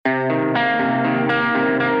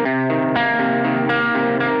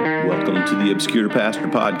the Obscure Pastor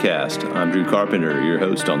Podcast. I'm Drew Carpenter, your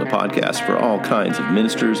host on the podcast for all kinds of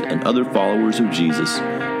ministers and other followers of Jesus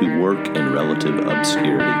who work in relative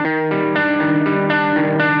obscurity.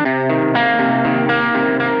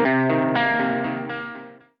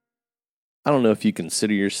 I don't know if you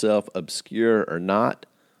consider yourself obscure or not,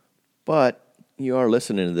 but you are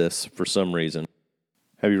listening to this for some reason.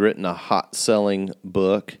 Have you written a hot-selling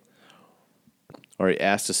book? Are you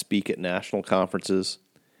asked to speak at national conferences?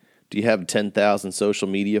 Do you have 10,000 social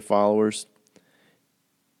media followers?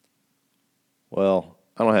 Well,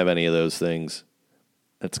 I don't have any of those things.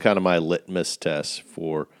 That's kind of my litmus test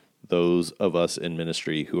for those of us in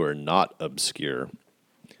ministry who are not obscure.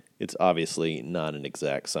 It's obviously not an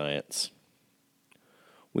exact science.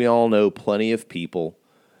 We all know plenty of people,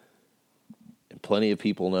 and plenty of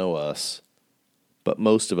people know us, but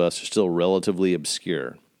most of us are still relatively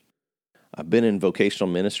obscure. I've been in vocational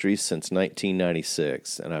ministry since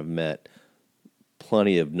 1996, and I've met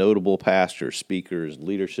plenty of notable pastors, speakers,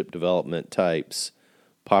 leadership development types,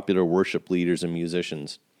 popular worship leaders, and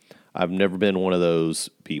musicians. I've never been one of those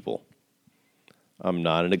people. I'm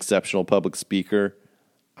not an exceptional public speaker.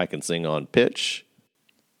 I can sing on pitch,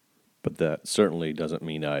 but that certainly doesn't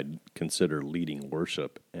mean I'd consider leading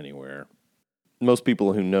worship anywhere. Most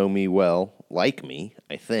people who know me well like me,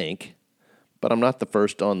 I think, but I'm not the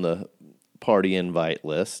first on the party invite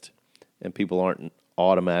list, and people aren't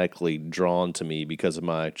automatically drawn to me because of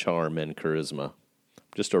my charm and charisma.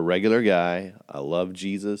 Just a regular guy. I love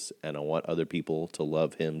Jesus, and I want other people to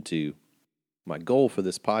love him too. My goal for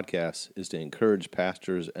this podcast is to encourage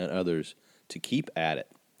pastors and others to keep at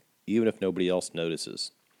it, even if nobody else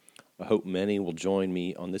notices. I hope many will join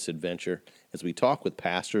me on this adventure as we talk with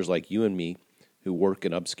pastors like you and me who work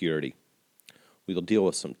in obscurity. We will deal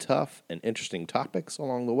with some tough and interesting topics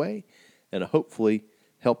along the way, and hopefully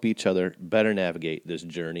help each other better navigate this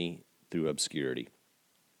journey through obscurity.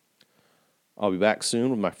 I'll be back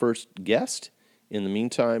soon with my first guest. In the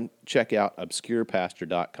meantime, check out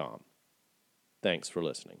obscurepastor.com. Thanks for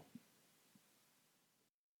listening.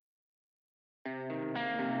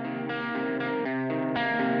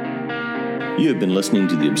 You have been listening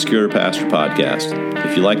to the Obscure Pastor Podcast.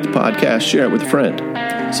 If you like the podcast, share it with a friend.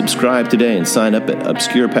 Subscribe today and sign up at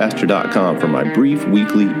obscurepastor.com for my brief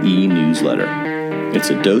weekly e-newsletter. It's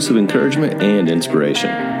a dose of encouragement and inspiration.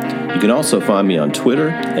 You can also find me on Twitter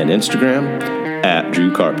and Instagram at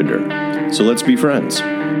Drew Carpenter. So let's be friends.